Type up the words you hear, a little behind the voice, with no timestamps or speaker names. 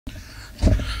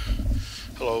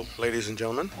Hello, ladies and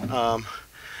gentlemen.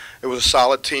 It was a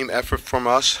solid team effort from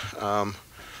us.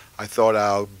 I thought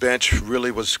our bench really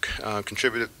was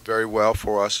contributed very well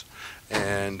for us,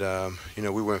 and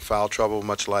we were in foul trouble,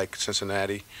 much like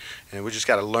Cincinnati, and we just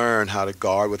got to learn how to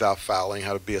guard without fouling,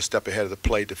 how to be a step ahead of the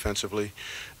play defensively.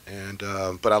 And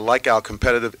but I like our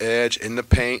competitive edge in the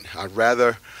paint. I'd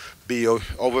rather be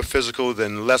over physical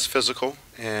than less physical,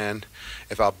 and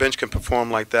if our bench can perform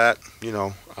like that,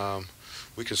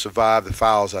 we can survive the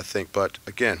fouls, I think. But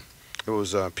again, it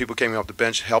was people came off the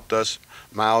bench, helped us.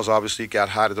 Miles obviously got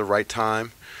hot at the right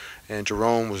time, and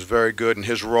Jerome was very good in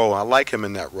his role. I like him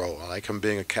in that role. I like him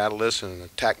being a catalyst and an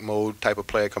attack mode type of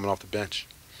player coming off the bench.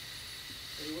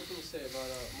 Eddie, what can you say about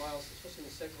Miles, especially in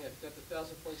the second half? He got the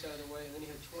 1,000 points out of the way, and then he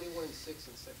had 21 and 6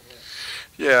 in the second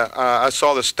half. Yeah, I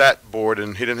saw the stat board,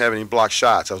 and he didn't have any blocked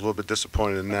shots. I was a little bit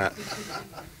disappointed in that.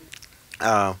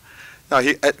 No,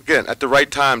 he again at the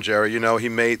right time, Jerry. He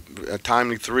made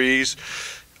timely threes.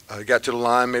 He got to the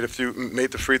line, made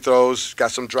the free throws,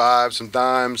 got some drives, some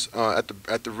dimes at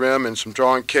the rim, and some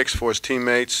drawing kicks for his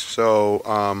teammates. So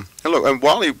and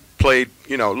Wally played.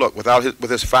 With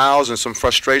his fouls and some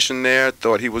frustration there,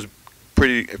 thought he was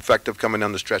pretty effective coming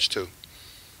down the stretch too.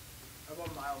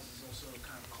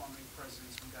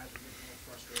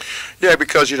 Yeah,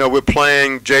 because we're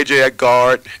playing JJ at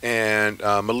guard and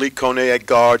Malik Kone at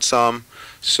guard some,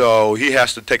 so he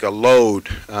has to take a load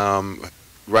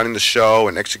running the show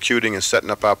and executing and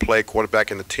setting up our play,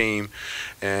 quarterbacking the team.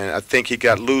 And I think he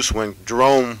got loose when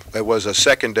Jerome was a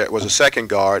second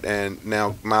guard, and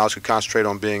now Miles could concentrate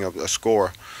on being a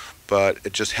scorer. But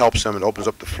it just helps him and opens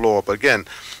up the floor. But again,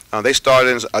 they started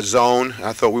in a zone.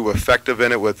 I thought we were effective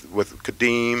in it with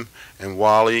Kadeem and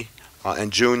Wally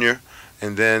and Junior.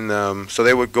 And then, so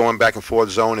they were going back and forth,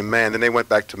 zone and man. Then they went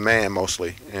back to man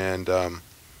mostly. And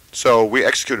so we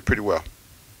executed pretty well.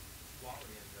 Wally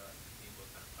and Kadeem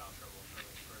both had foul trouble in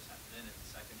the first half. And then in the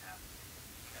second half,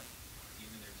 kept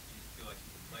Kadeem in there. Did you feel like he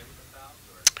could play with the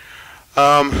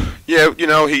fouls?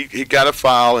 Yeah, he got a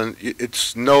foul, and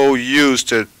it's no use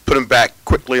to put him back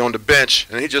quickly on the bench.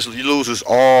 And he loses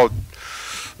all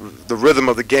the rhythm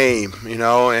of the game,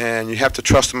 and you have to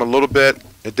trust him a little bit.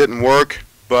 It didn't work.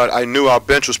 But I knew our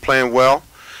bench was playing well,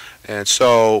 and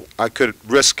so I could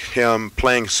risk him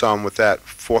playing some with that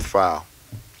fourth foul,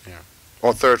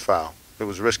 or third foul. It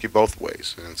was risky both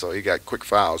ways, and so he got quick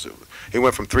fouls. He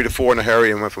went from 3 to 4 in a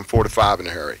hurry and went from 4 to 5 in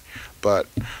a hurry. But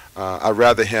I'd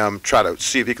rather him try to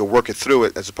see if he could work it through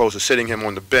it as opposed to sitting him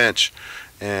on the bench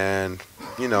and,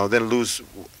 then lose.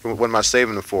 What am I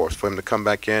saving him for him to come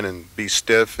back in and be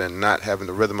stiff and not having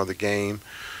the rhythm of the game?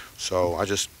 So I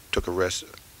just took a risk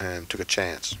and took a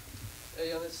chance.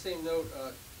 Hey, on that same note,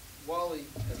 Wally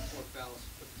had 4 fouls,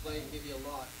 but playing gave you a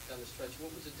lot down the stretch.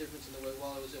 What was the difference in the way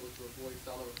Wally was able to avoid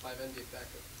foul number 5 and get back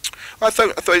up? Well,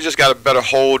 I thought he just got a better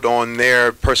hold on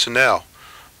their personnel.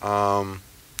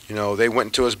 They went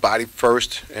into his body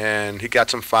first, and he got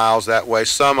some fouls that way.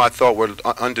 Some I thought were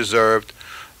undeserved,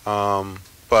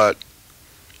 but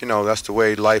that's the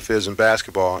way life is in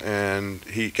basketball. And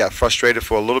he got frustrated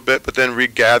for a little bit, but then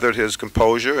regathered his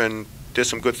composure and did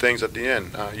some good things at the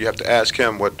end. You have to ask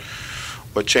him what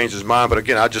changed his mind. But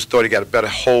again, I just thought he got a better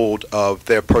hold of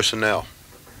their personnel.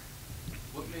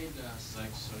 What made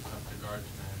Sykes so tough to guard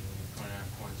tonight? 29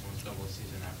 points, almost double the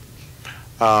season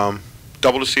average.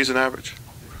 Double the season average?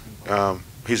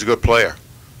 He's a good player.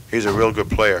 He's a real good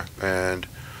player. And,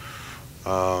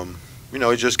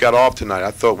 he just got off tonight.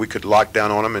 I thought we could lock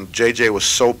down on him. And J.J. was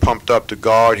so pumped up to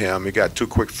guard him. He got 2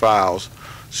 quick fouls.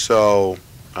 So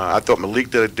I thought Malik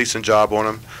did a decent job on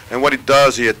him. And what he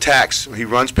does, he attacks. He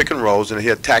runs pick and rolls, and he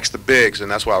attacks the bigs. And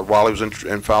that's why Wally was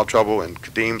in foul trouble and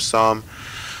Kadeem some.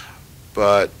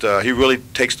 But he really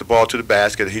takes the ball to the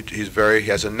basket. He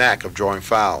has a knack of drawing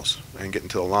fouls and getting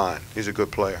to the line. He's a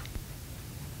good player.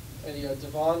 And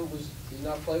Devon, did he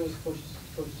not play? Was the coach's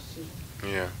decision?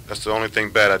 Yeah, that's the only thing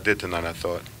bad I did tonight, I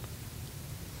thought.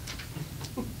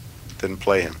 Didn't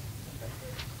play him.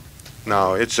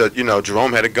 No, it's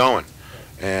Jerome had it going,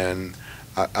 and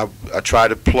I tried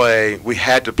to play. We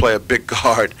had to play a big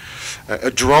guard.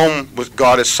 Jerome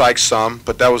guarded Sykes some,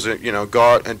 but that was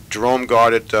guard, and Jerome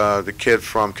guarded the kid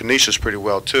from Canisius pretty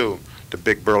well too, the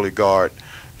big burly guard.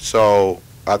 So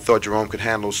I thought Jerome could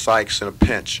handle Sykes in a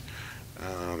pinch,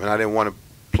 and I didn't want to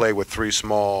play with 3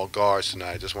 small guards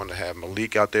tonight. I just wanted to have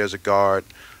Malik out there as a guard,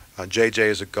 JJ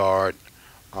as a guard.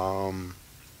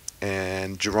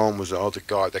 And Jerome was the other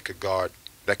guard that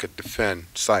could defend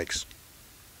Sykes.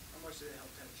 How much did it help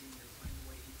that Junior playing the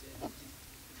way he did?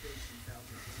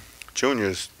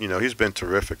 Junior's, he's been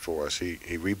terrific for us.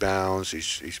 He rebounds, he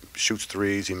shoots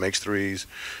threes, he makes threes,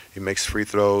 he makes free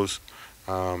throws.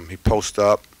 He posts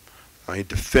up. He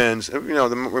defends. You know,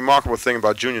 the remarkable thing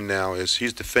about Junior now is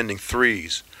he's defending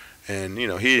threes, and you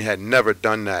know he had never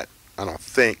done that. I don't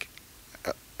think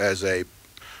as a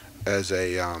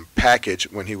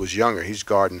package when he was younger. He's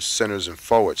guarding centers and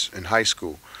forwards in high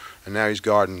school, and now he's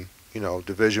guarding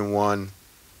Division I,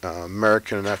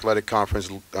 American and Athletic Conference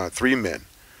three men.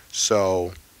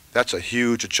 So that's a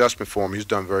huge adjustment for him. He's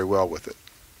done very well with it.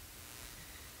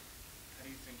 How do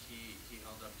you think he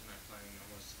held up tonight, playing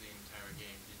almost the entire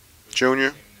game? Junior?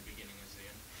 In the beginning as the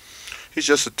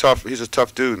end? He's a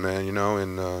tough dude, man,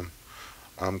 and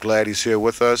I'm glad he's here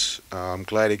with us. I'm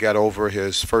glad he got over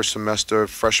his first semester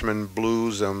freshman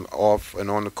blues off and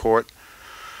on the court.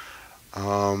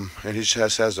 And he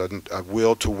just has a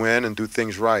will to win and do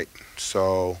things right.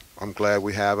 So I'm glad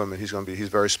we have him, and he's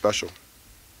very special.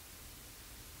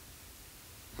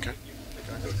 You